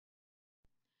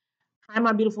Hi,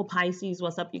 my beautiful Pisces.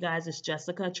 What's up, you guys? It's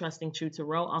Jessica, Trusting True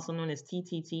Tarot, also known as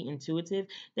TTT Intuitive.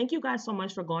 Thank you guys so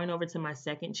much for going over to my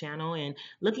second channel and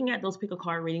looking at those pick a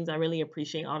card readings. I really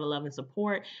appreciate all the love and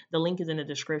support. The link is in the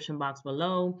description box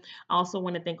below. I also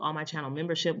want to thank all my channel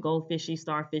membership, Gold Fishies,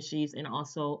 Star Fishies, and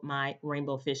also my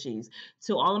Rainbow Fishies.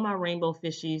 To all of my Rainbow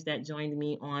Fishies that joined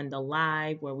me on the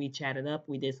live where we chatted up,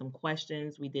 we did some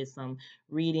questions, we did some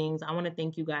readings. I want to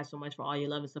thank you guys so much for all your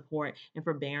love and support and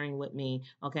for bearing with me,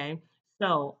 okay?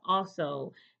 So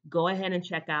also go ahead and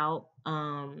check out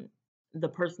the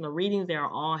personal readings. They are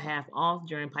all half off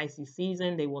during Pisces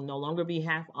season. They will no longer be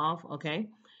half off, okay?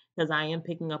 Because I am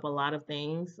picking up a lot of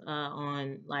things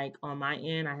on my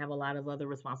end. I have a lot of other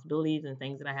responsibilities and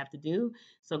things that I have to do.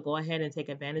 So go ahead and take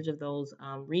advantage of those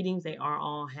readings. They are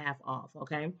all half off,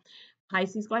 okay?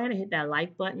 Pisces, go ahead and hit that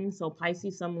like button. So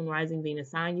Pisces, Sun, Moon, Rising,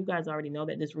 Venus sign. You guys already know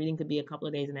that this reading could be a couple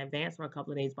of days in advance or a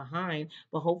couple of days behind.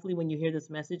 But hopefully when you hear this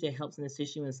message, it helps and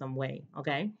assist you in some way,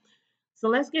 okay? So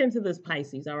let's get into this,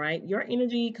 Pisces, all right? Your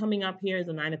energy coming up here is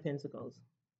the Nine of Pentacles.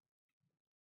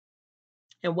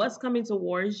 And what's coming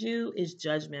towards you is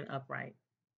Judgment upright,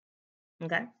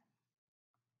 okay?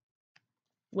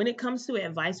 When it comes to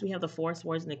advice, we have the Four of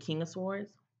Swords and the King of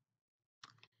Swords.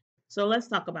 So let's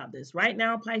talk about this. Right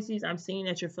now, Pisces, I'm seeing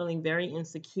that you're feeling very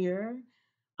insecure,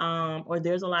 or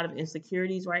there's a lot of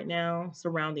insecurities right now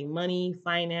surrounding money,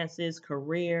 finances,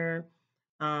 career,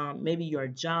 maybe your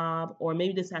job, or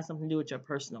maybe this has something to do with your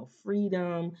personal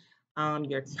freedom,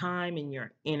 your time, and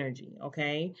your energy,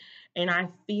 okay? And I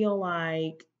feel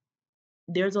like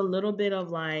there's a little bit of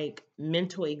like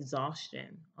mental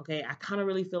exhaustion. Okay. I kind of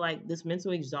really feel like this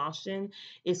mental exhaustion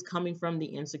is coming from the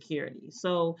insecurity.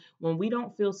 So when we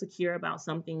don't feel secure about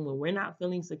something, when we're not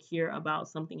feeling secure about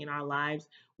something in our lives,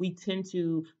 we tend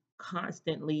to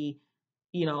constantly,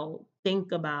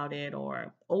 think about it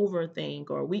or overthink,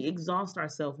 or we exhaust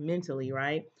ourselves mentally,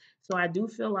 right? So I do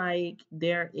feel like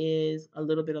there is a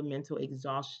little bit of mental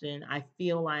exhaustion. I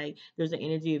feel like there's an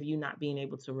energy of you not being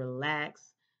able to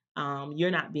relax,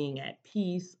 you're not being at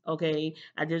peace, okay?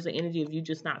 There's an energy of you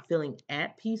just not feeling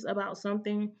at peace about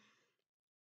something.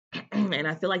 And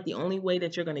I feel like the only way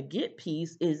that you're going to get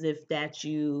peace is if that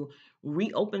you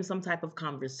reopen some type of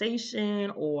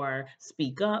conversation or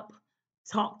speak up,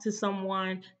 talk to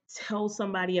someone, tell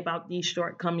somebody about these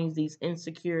shortcomings, these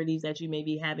insecurities that you may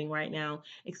be having right now,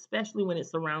 especially when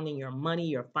it's surrounding your money,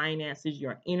 your finances,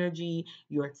 your energy,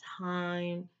 your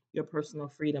time, your personal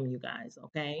freedom, you guys,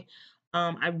 okay?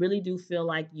 I really do feel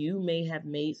like you may have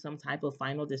made some type of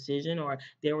final decision, or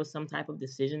there was some type of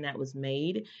decision that was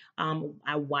made.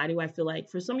 Why do I feel like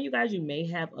for some of you guys, you may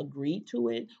have agreed to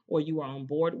it or you were on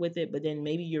board with it, but then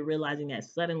maybe you're realizing that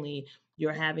suddenly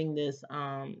you're having this,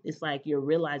 it's like you're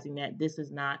realizing that this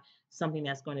is not something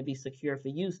that's going to be secure for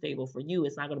you, stable for you.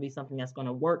 It's not going to be something that's going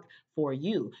to work for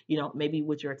you, maybe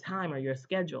with your time or your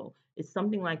schedule. It's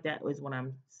something like that is what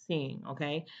I'm seeing,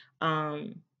 okay?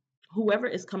 Whoever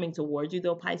is coming towards you,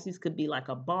 though, Pisces, could be like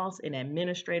a boss, an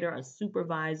administrator, a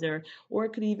supervisor, or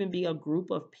it could even be a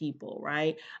group of people,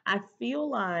 right? I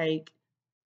feel like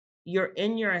you're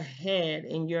in your head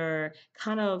and you're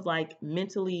kind of like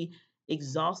mentally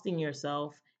exhausting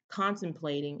yourself,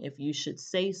 contemplating if you should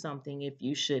say something, if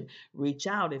you should reach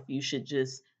out, if you should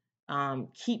just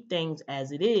keep things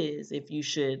as it is, if you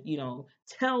should,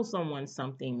 tell someone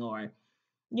something, or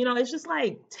it's just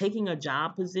like taking a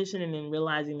job position and then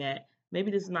realizing that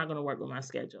maybe this is not going to work with my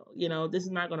schedule. This is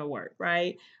not going to work,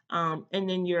 right? And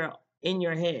then you're in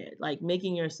your head, like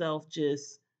making yourself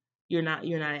just you're not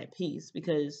at peace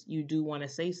because you do want to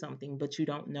say something, but you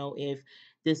don't know if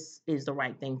this is the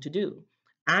right thing to do.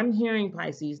 I'm hearing,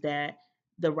 Pisces, that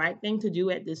the right thing to do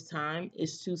at this time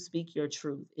is to speak your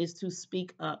truth, is to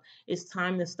speak up. It's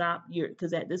time to stop your,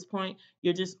 because at this point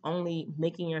you're just only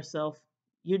making yourself,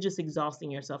 you're just exhausting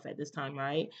yourself at this time,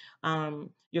 right?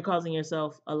 You're causing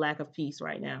yourself a lack of peace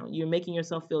right now. You're making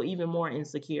yourself feel even more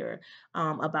insecure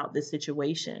about this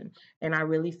situation. And I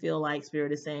really feel like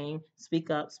Spirit is saying,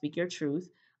 speak up, speak your truth.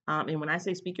 And when I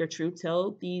say speak your truth,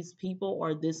 tell these people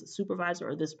or this supervisor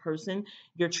or this person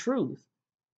your truth.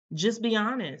 Just be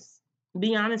honest.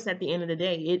 Be honest at the end of the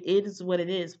day. It is what it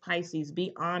is, Pisces.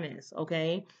 Be honest,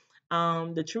 okay?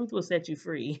 The truth will set you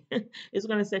free. It's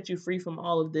going to set you free from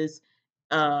all of this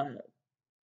uh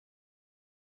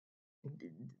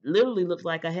literally looks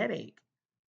like a headache,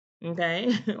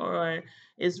 okay? Or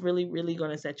it's really, really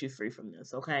going to set you free from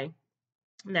this, okay?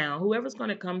 Now, whoever's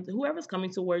coming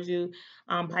towards you,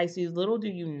 Pisces, little do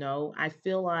you know, I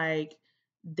feel like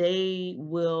they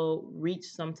will reach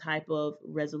some type of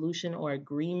resolution or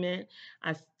agreement.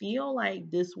 I feel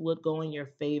like this would go in your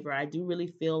favor. I do really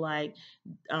feel like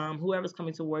whoever's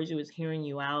coming towards you is hearing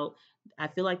you out. I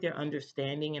feel like they're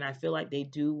understanding, and I feel like they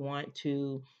do want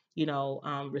to,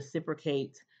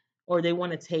 reciprocate, or they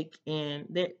want to take in.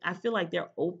 I feel like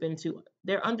they're open to,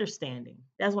 they're understanding.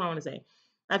 That's what I want to say.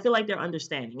 I feel like they're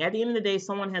understanding. At the end of the day,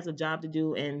 someone has a job to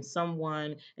do, and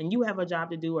you have a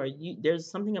job to do, or there's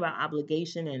something about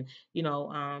obligation and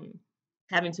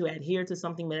having to adhere to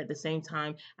something. But at the same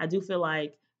time, I do feel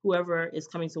like whoever is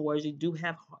coming towards you do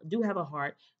have a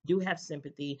heart, do have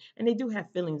sympathy, and they do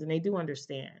have feelings, and they do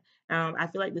understand. I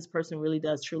feel like this person really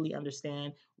does truly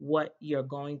understand what you're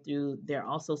going through. They're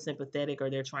also sympathetic, or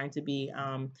they're trying to be,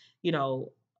 you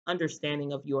know,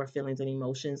 understanding of your feelings and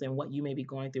emotions and what you may be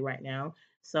going through right now.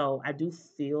 So I do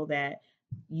feel that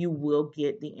you will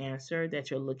get the answer that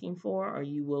you're looking for, or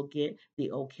you will get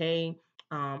the okay,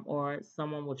 or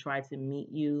someone will try to meet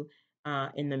you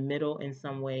in the middle in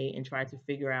some way and try to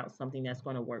figure out something that's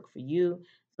going to work for you.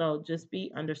 So just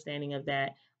be understanding of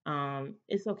that.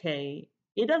 It's okay.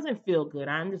 It doesn't feel good.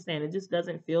 I understand it just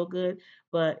doesn't feel good,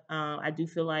 but I do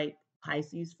feel like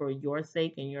Pisces, for your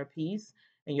sake and your peace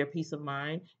and your peace of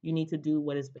mind, you need to do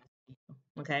what is best for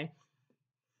you. Okay.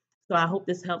 So I hope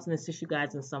this helps and assists you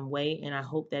guys in some way, and I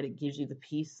hope that it gives you the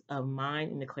peace of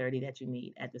mind and the clarity that you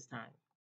need at this time.